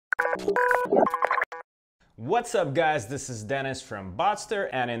What's up guys, this is Dennis from Botster,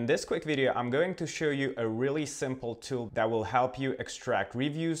 and in this quick video I'm going to show you a really simple tool that will help you extract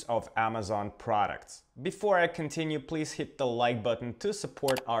reviews of Amazon products. Before I continue, please hit the like button to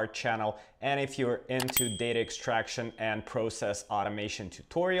support our channel, and if you're into data extraction and process automation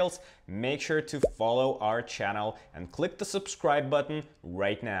tutorials, make sure to follow our channel and click the subscribe button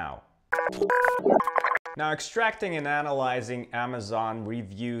right now. Now, extracting and analyzing Amazon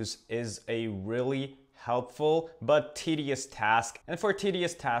reviews is a really helpful but tedious task, and for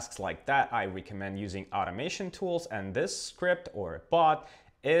tedious tasks like that I recommend using automation tools, and this script or bot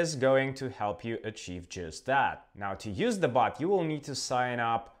is going to help you achieve just that. Now, to use the bot you will need to sign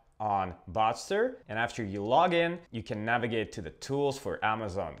up on Botster, and after you log in you can navigate to the tools for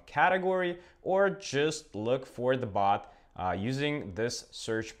Amazon category or just look for the bot using this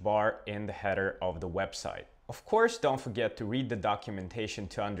search bar in the header of the website. Of course, don't forget to read the documentation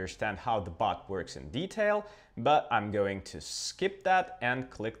to understand how the bot works in detail, but I'm going to skip that and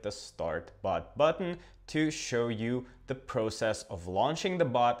click the Start Bot button to show you the process of launching the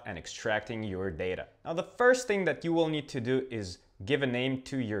bot and extracting your data. Now, the first thing that you will need to do is give a name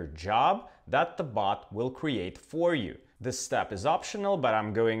to your job that the bot will create for you. This step is optional, but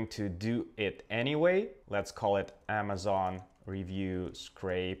I'm going to do it anyway. Let's call it Amazon Review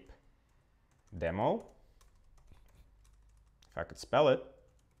Scrape Demo, if I could spell it.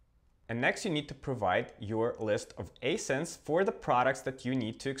 And next you need to provide your list of ASINs for the products that you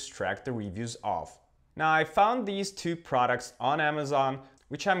need to extract the reviews of. Now, I found these two products on Amazon,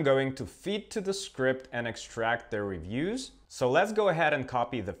 which I'm going to feed to the script and extract their reviews. So let's go ahead and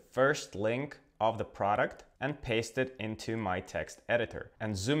copy the first link of the product and paste it into my text editor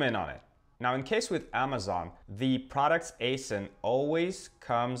and zoom in on it. Now, in case with Amazon, the product's ASIN always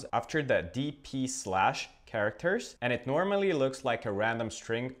comes after the DP/ characters, and it normally looks like a random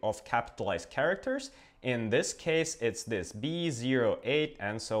string of capitalized characters. In this case, it's this B08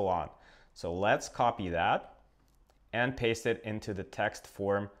 and so on. So let's copy that and paste it into the text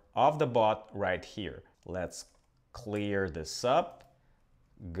form of the bot right here. Let's clear this up,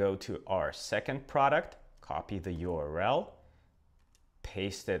 go to our second product, copy the URL,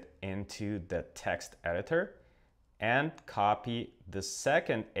 paste it into the text editor, and copy the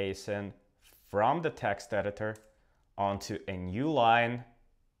second ASIN from the text editor onto a new line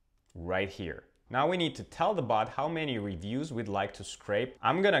right here. Now we need to tell the bot how many reviews we'd like to scrape.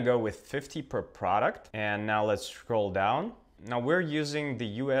 I'm gonna go with 50 per product, and now let's scroll down. Now we're using the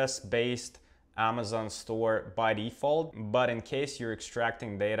US-based Amazon store by default, but in case you're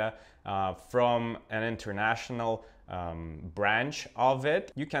extracting data from an international branch of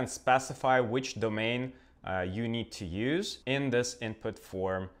it, you can specify which domain you need to use in this input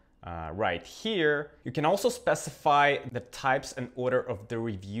form right here. You can also specify the types and order of the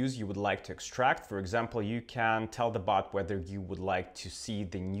reviews you would like to extract. For example, you can tell the bot whether you would like to see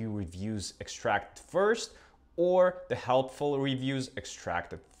the new reviews extracted first or the helpful reviews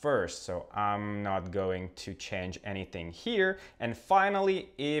extracted first. So I'm not going to change anything here. And finally,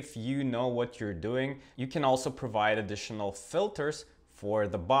 if you know what you're doing, you can also provide additional filters for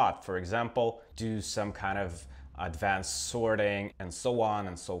the bot. For example, do some kind of advanced sorting and so on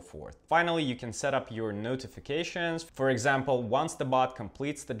and so forth. Finally, you can set up your notifications. For example, once the bot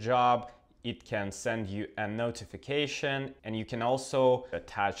completes the job, it can send you a notification, and you can also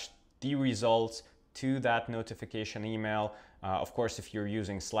attach the results to that notification email. Of course, if you're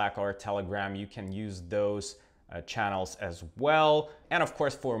using Slack or Telegram, you can use those channels as well. And of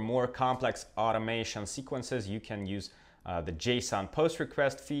course, for more complex automation sequences, you can use the JSON post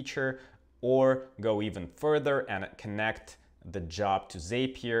request feature, or go even further and connect the Job to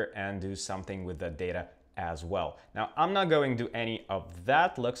Zapier and do something with the data as well. Now, I'm not going to do any of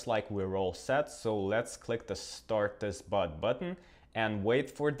that. Looks like we're all set. So let's click the Start This Bot button and wait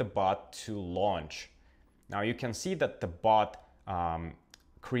for the bot to launch. Now you can see that the bot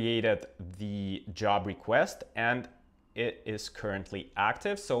created the job request and it is currently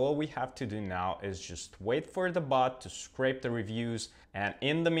active. So all we have to do now is just wait for the bot to scrape the reviews. And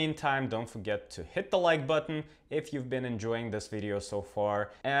in the meantime, don't forget to hit the like button if you've been enjoying this video so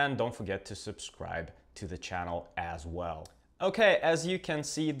far. And don't forget to subscribe to the channel as well. Okay, as you can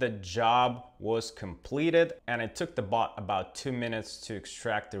see, the job was completed and it took the bot about 2 minutes to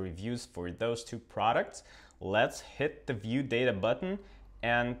extract the reviews for those two products. Let's hit the View Data button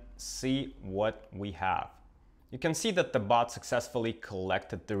and see what we have. You can see that the bot successfully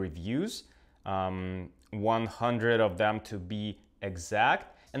collected the reviews, 100 of them to be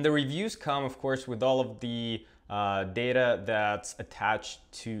exact. And the reviews come, of course, with all of the data that's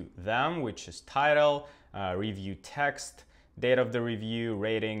attached to them, which is title, review text, date of the review,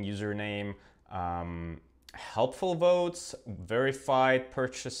 rating, username, helpful votes, verified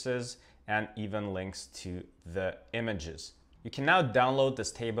purchases, and even links to the images. You can now download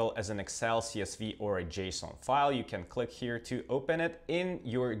this table as an Excel, CSV, or a JSON file. You can click here to open it in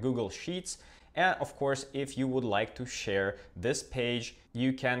your Google Sheets. And of course, if you would like to share this page,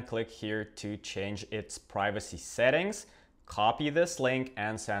 you can click here to change its privacy settings, copy this link,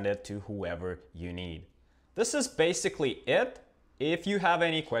 and send it to whoever you need. This is basically it. If you have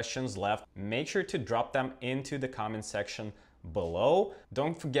any questions left, make sure to drop them into the comment section below.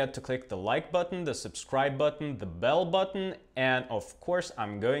 Don't forget to click the like button, the subscribe button, the bell button, and of course,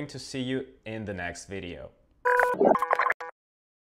 I'm going to see you in the next video.